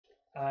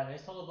Alright,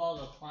 let's talk about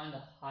find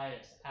the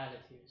highest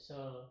altitude.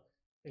 So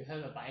you have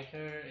a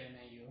biker and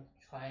then you're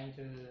trying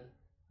to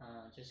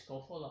just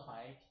go for the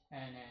hike,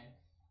 and then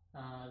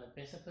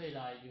basically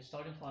like you're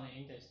starting from the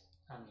index.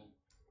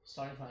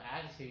 Starting from the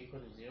altitude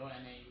equal to zero,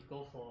 and then you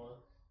go for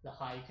the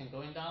high. You can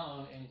going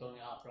down and going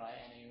up, right?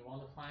 And then you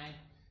want to find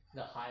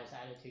the highest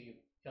altitude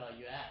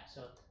you at.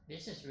 So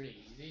this is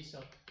really easy. So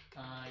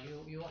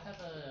you will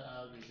have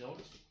a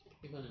result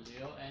equal to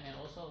zero, and then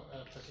also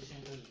a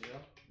position equal to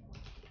zero.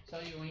 So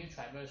when you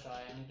traverse,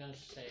 right, I'm going to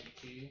say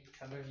G,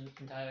 traverse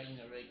entire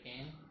inner array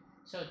again.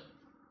 So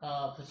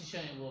position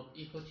will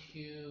equal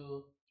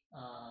to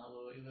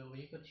will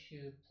equal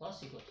to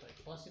plus equal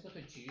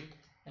to G,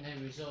 and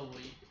then result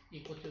will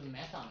equal to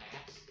meta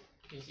max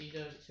is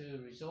either to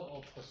result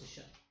or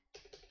position,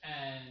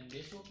 and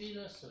this will be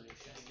the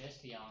solution. Let's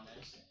be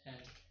honest, and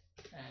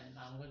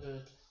I'm going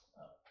to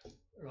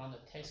run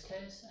the test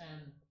case,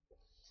 and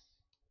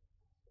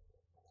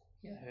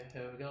yeah,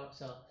 here we go.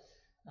 So.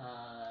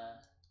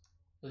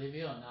 Believe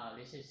it or not,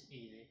 this is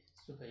easy,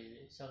 super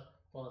easy. So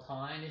for the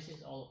time, this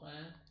is all of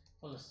n.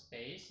 For the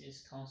space,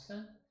 it's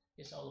constant,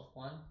 it's all of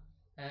 1.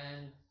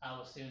 And I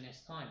will see you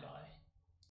next time. Bye.